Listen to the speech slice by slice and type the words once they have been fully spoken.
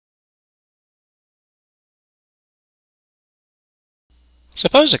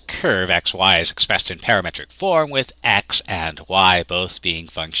Suppose a curve xy is expressed in parametric form with x and y both being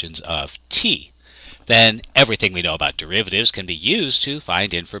functions of t. Then everything we know about derivatives can be used to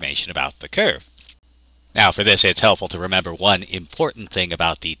find information about the curve. Now for this, it's helpful to remember one important thing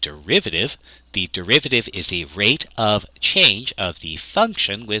about the derivative. The derivative is the rate of change of the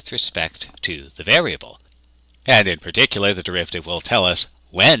function with respect to the variable. And in particular, the derivative will tell us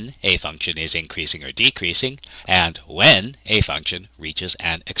when a function is increasing or decreasing, and when a function reaches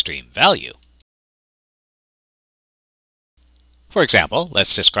an extreme value. For example,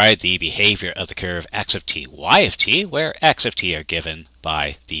 let's describe the behavior of the curve x of t, y of t, where x of t are given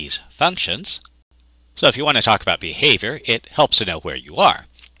by these functions. So if you want to talk about behavior, it helps to know where you are.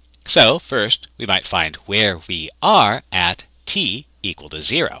 So first, we might find where we are at t equal to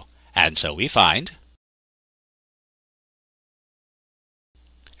 0. And so we find,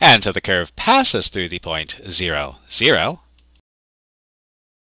 and so the curve passes through the point 0, 0.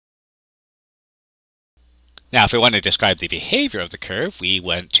 Now, if we want to describe the behavior of the curve, we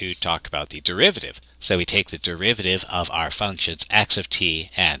want to talk about the derivative. So we take the derivative of our functions x of t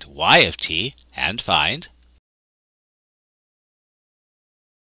and y of t and find.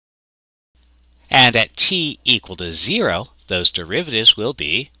 And at t equal to 0, those derivatives will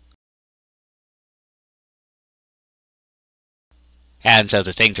be. And so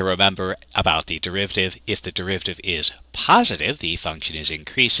the thing to remember about the derivative, if the derivative is positive, the function is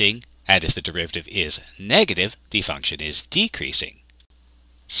increasing, and if the derivative is negative, the function is decreasing.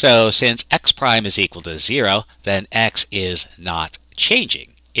 So since x prime is equal to 0, then x is not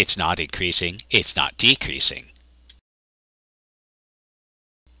changing. It's not increasing, it's not decreasing.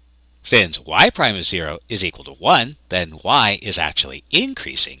 Since y prime of 0 is equal to 1, then y is actually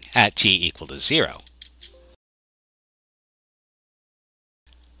increasing at t equal to 0.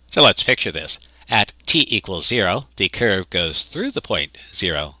 So let's picture this. At t equals 0, the curve goes through the point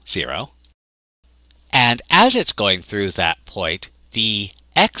 0, 0. And as it's going through that point, the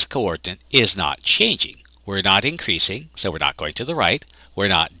x-coordinate is not changing. We're not increasing, so we're not going to the right. We're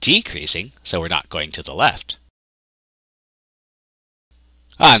not decreasing, so we're not going to the left.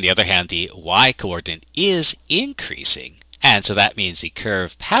 On the other hand, the y-coordinate is increasing, and so that means the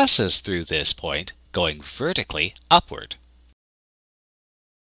curve passes through this point, going vertically upward.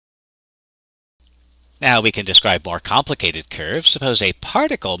 Now we can describe more complicated curves. Suppose a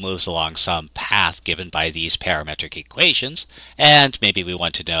particle moves along some path given by these parametric equations, and maybe we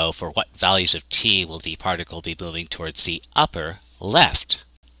want to know for what values of t will the particle be moving towards the upper left.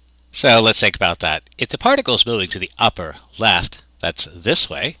 So let's think about that. If the particle is moving to the upper left, that's this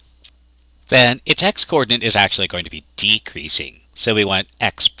way, then its x-coordinate is actually going to be decreasing. So we want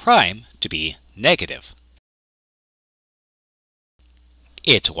x prime to be negative.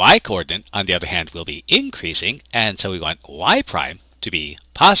 Its y-coordinate, on the other hand, will be increasing, and so we want y prime to be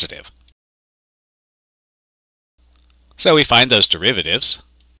positive. So we find those derivatives.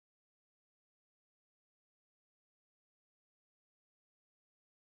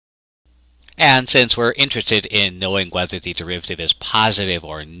 And since we're interested in knowing whether the derivative is positive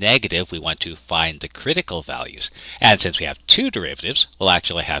or negative, we want to find the critical values. And since we have two derivatives, we'll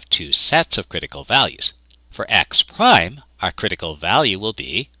actually have two sets of critical values. For x prime, our critical value will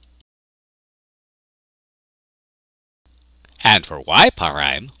be, and for y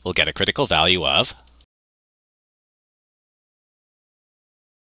prime, we'll get a critical value of,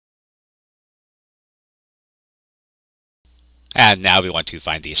 and now we want to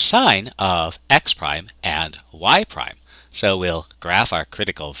find the sign of x prime and y prime. So we'll graph our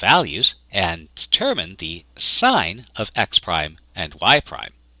critical values and determine the sign of x prime and y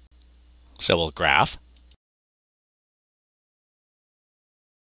prime. So we'll graph.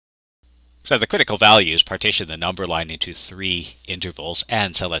 So the critical values partition the number line into 3 intervals,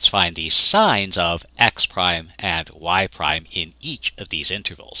 and so let's find the signs of x prime and y prime in each of these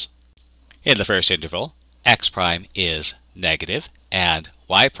intervals. In the first interval, x prime is negative and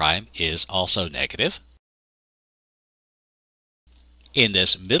y prime is also negative. In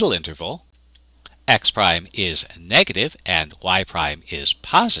this middle interval, x prime is negative and y prime is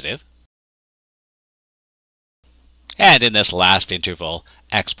positive. And in this last interval,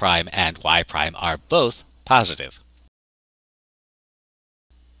 x prime and y prime are both positive.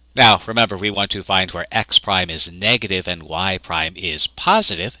 Now, remember, we want to find where x prime is negative and y prime is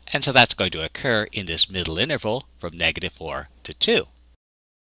positive, and so that's going to occur in this middle interval from -4 to 2.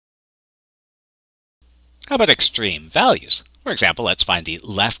 How about extreme values? For example, let's find the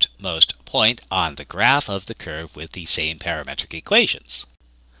leftmost point on the graph of the curve with the same parametric equations.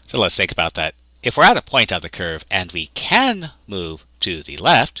 So let's think about that. If we're at a point on the curve and we can move to the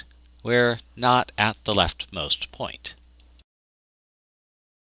left, we're not at the leftmost point.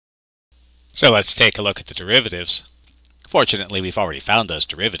 So let's take a look at the derivatives. Fortunately, we've already found those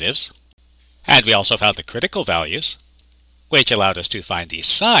derivatives. And we also found the critical values, which allowed us to find the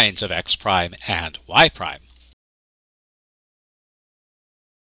signs of x prime and y prime.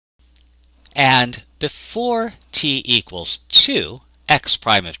 And before t equals 2, x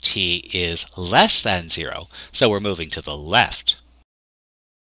prime of t is less than 0, so we're moving to the left.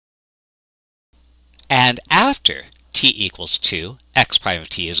 And after t equals 2, x prime of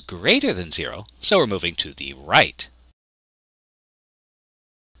t is greater than 0, so we're moving to the right.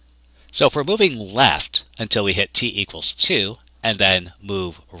 So if we're moving left until we hit t equals 2, and then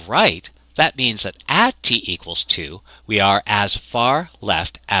move right, that means that at t equals 2, we are as far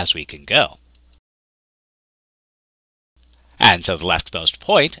left as we can go. And so the leftmost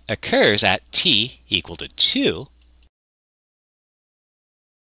point occurs at t equal to 2.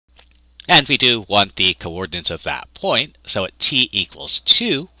 And we do want the coordinates of that point, so at t equals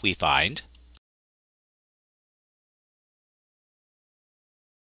 2, we find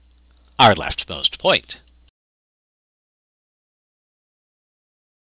our leftmost point.